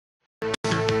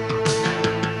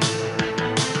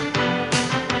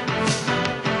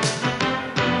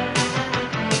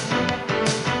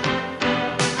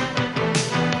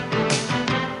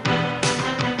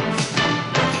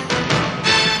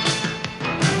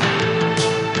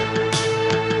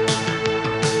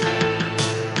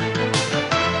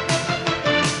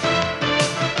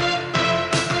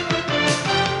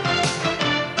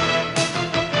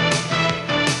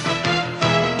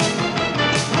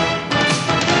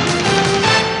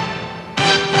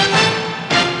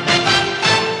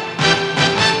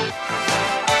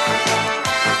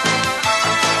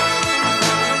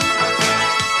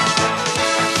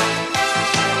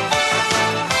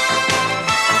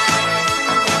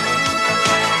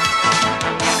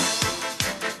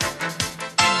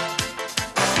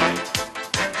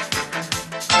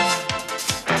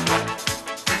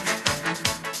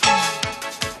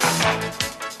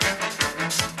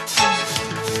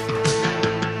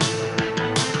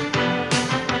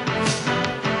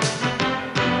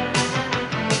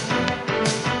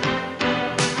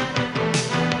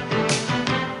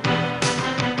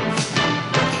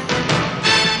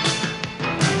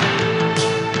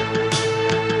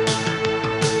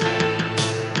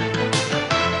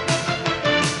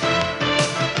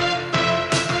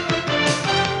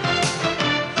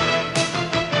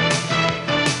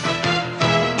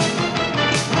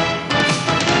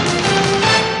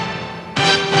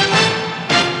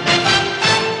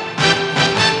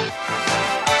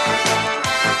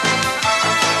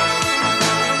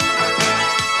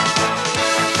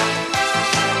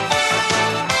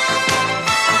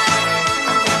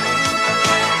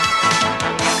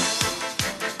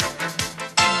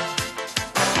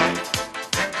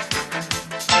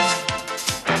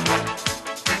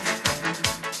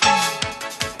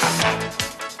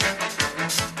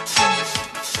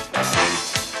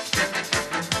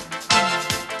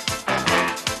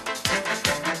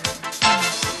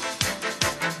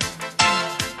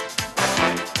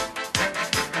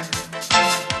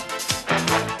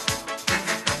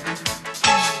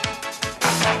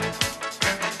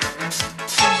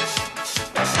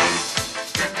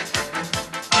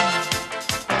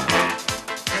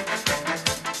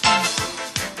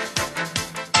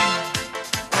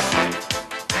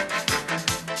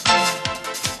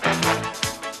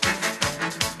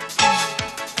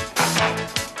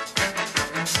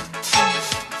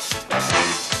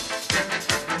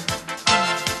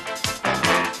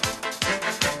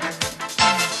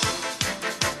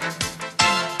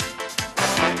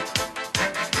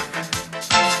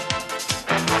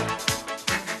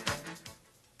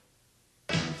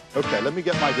Okay, let me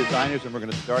get my designers and we're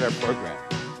going to start our program.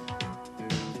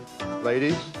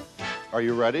 Ladies, are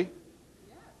you ready?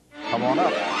 Come on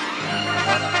up.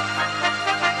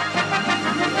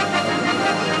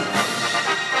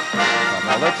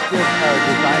 Now let's give our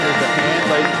designers a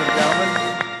hand, ladies and gentlemen.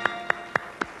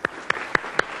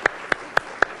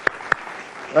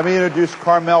 Let me introduce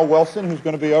Carmel Wilson, who's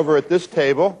going to be over at this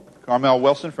table. Carmel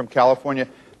Wilson from California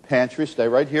Pantry. Stay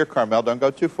right here, Carmel. Don't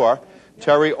go too far.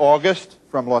 Terry August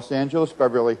from Los Angeles,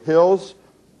 Beverly Hills,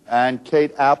 and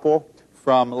Kate Apple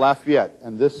from Lafayette.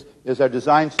 And this is our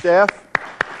design staff.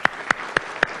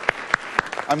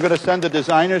 I'm going to send the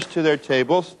designers to their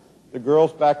tables. The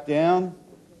girls back down,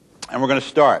 and we're going to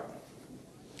start.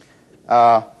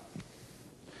 Why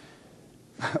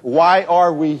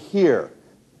are we here?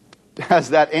 Has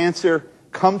that answer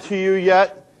come to you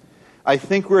yet? I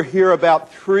think we're here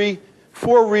about 4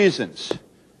 reasons.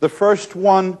 The first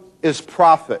one is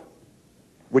profit.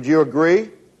 Would you agree?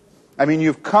 I mean,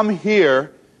 you've come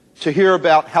here to hear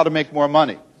about how to make more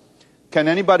money. Can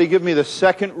anybody give me the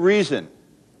second reason?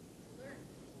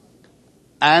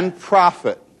 And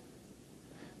profit.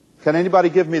 Can anybody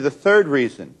give me the third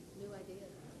reason? New ideas.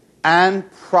 And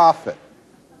profit.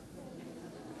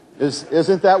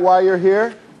 Isn't that why you're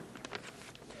here?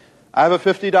 I have a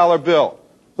 $50 bill.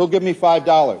 He'll give me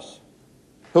 $5.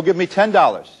 He'll give me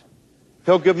 $10.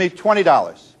 He'll give me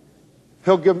 $20.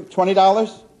 He'll give me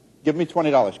 $20? Give me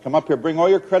 $20. Come up here. Bring all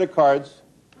your credit cards.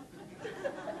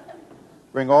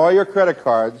 Bring all your credit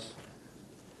cards.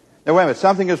 Now, wait a minute.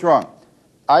 Something is wrong.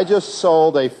 I just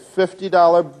sold a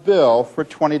 $50 bill for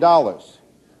 $20.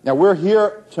 Now, we're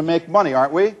here to make money,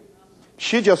 aren't we?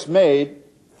 She just made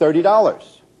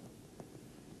 $30.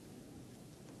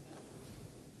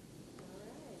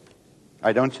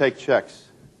 I don't take checks.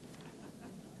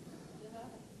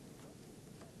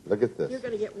 Look at this. You're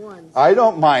going to get ones. I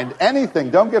don't mind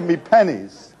anything. Don't give me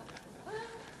pennies.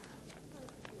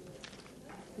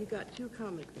 You got 2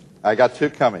 coming. I got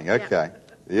 2 coming. Okay. Yeah.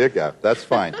 There you go. That's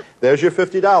fine. There's your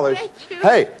 $50. Thank you.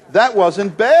 Hey, that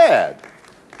wasn't bad.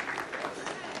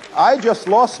 I just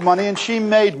lost money and she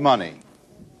made money.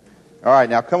 All right,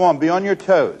 now come on, be on your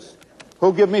toes.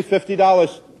 Who'll give me $50? All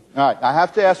right, I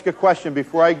have to ask a question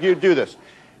before I do this.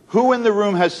 Who in the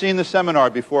room has seen the seminar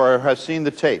before or has seen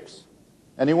the tapes?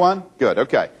 Anyone? Good,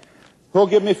 okay. Who'll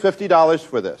give me $50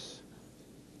 for this?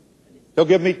 He'll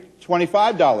give me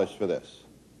 $25 for this.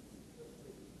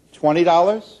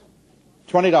 $20?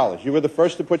 $20. You were the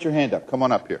first to put your hand up. Come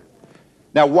on up here.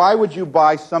 Now, why would you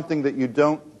buy something that you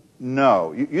don't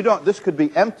know? You don't. This could be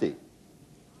empty.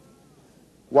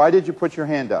 Why did you put your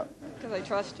hand up? Because I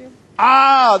trust you.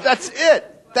 Ah, that's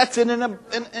it. That's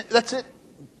it. That's it.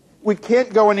 We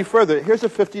can't go any further. Here's a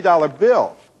 $50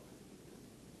 bill.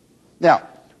 Now,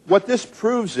 what this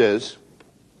proves is,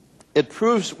 it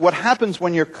proves what happens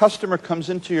when your customer comes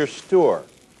into your store.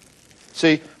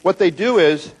 See, what they do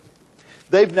is,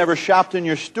 they've never shopped in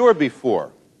your store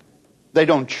before. They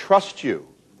don't trust you.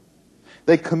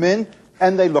 They come in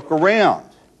and they look around.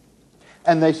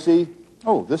 And they see,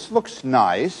 oh, this looks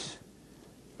nice,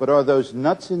 but are those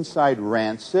nuts inside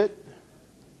rancid?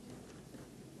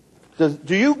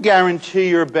 Do you guarantee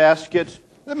your baskets?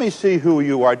 Let me see who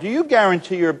you are. Do you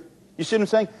guarantee your... You see what I'm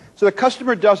saying? So the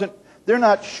customer doesn't... They're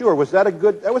not sure. Was that a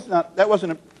good... That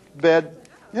wasn't a bad...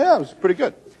 Yeah, it was pretty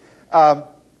good.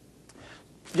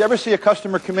 You ever see a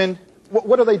customer come in?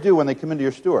 What do they do when they come into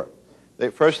your store?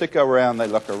 First they go around, they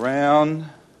look around.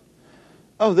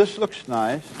 Oh, this looks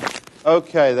nice.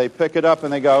 Okay, they pick it up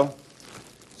and they go,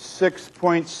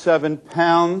 6.7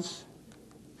 pounds.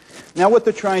 Now what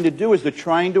they're trying to do is they're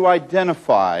trying to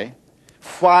identify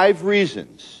 5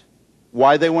 reasons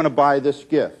why they want to buy this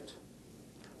gift.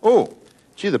 Oh,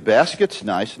 gee, the basket's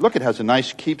nice. Look, it has a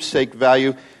nice keepsake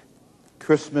value.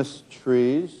 Christmas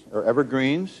trees or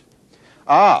evergreens.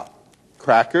 Ah,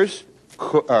 crackers,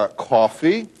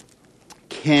 coffee,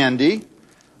 candy.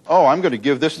 Oh, I'm going to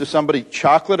give this to somebody.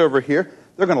 Chocolate over here.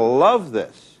 They're going to love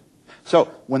this. So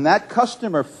when that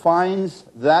customer finds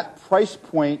that price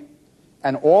point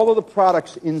and all of the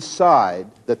products inside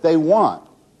that they want,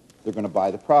 they're going to buy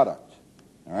the product.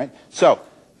 All right? So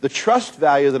the trust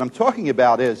value that I'm talking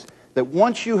about is that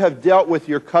once you have dealt with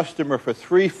your customer for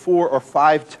 3, 4, or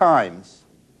 5 times,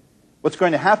 what's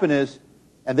going to happen is,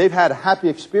 and they've had a happy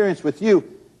experience with you,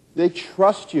 they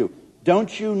trust you.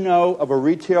 Don't you know of a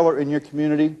retailer in your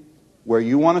community where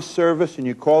you want a service and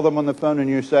you call them on the phone and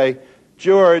you say,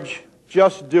 George,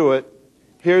 just do it.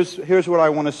 Here's what I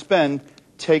want to spend.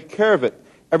 Take care of it.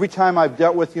 Every time I've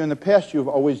dealt with you in the past, you've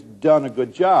always done a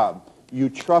good job. You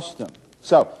trust them.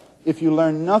 So if you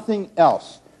learn nothing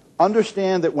else,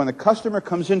 understand that when a customer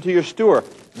comes into your store,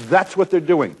 that's what they're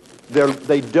doing.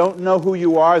 They don't know who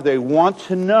you are. They want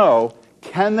to know,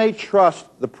 can they trust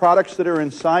the products that are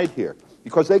inside here?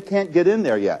 Because they can't get in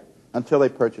there yet until they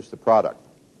purchase the product.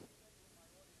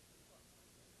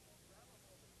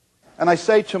 And I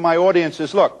say to my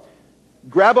audiences, look,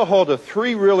 grab a hold of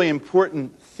 3 really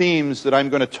important themes that I'm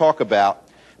going to talk about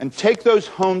and take those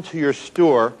home to your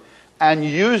store and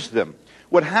use them.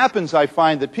 What happens, I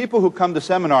find, that people who come to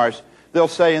seminars, they'll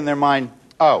say in their mind,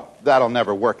 oh, that'll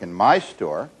never work in my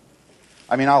store.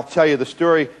 I mean, I'll tell you the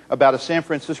story about a San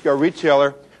Francisco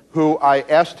retailer who I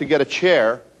asked to get a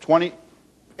chair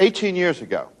 18 years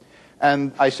ago.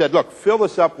 And I said, look, fill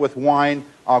this up with wine.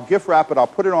 I'll gift wrap it. I'll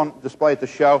put it on display at the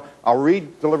show. I'll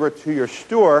re-deliver it to your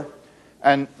store.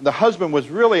 And the husband was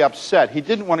really upset. He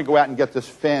didn't want to go out and get this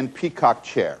fan peacock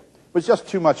chair. It was just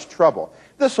too much trouble.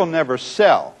 This will never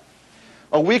sell.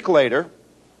 A week later,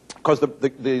 because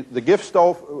the gift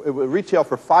retailed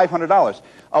for $500.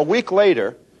 A week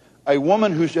later, a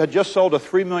woman who had just sold a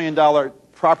 $3 million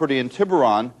property in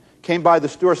Tiburon came by the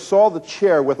store, saw the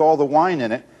chair with all the wine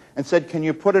in it, and said, can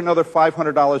you put another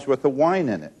 $500 worth of wine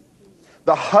in it?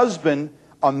 The husband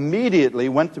immediately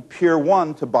went to Pier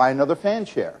 1 to buy another fan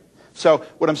chair. So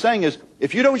what I'm saying is,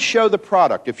 if you don't show the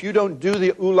product, if you don't do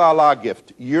the ooh la la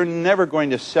gift, you're never going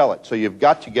to sell it. So you've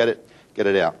got to get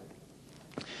it out.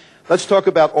 Let's talk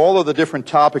about all of the different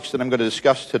topics that I'm going to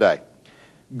discuss today.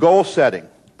 Goal setting,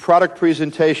 product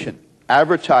presentation,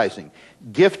 advertising,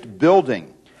 gift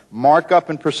building, markup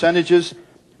and percentages,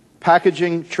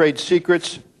 packaging, trade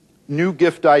secrets, new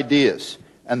gift ideas,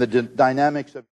 and the dynamics of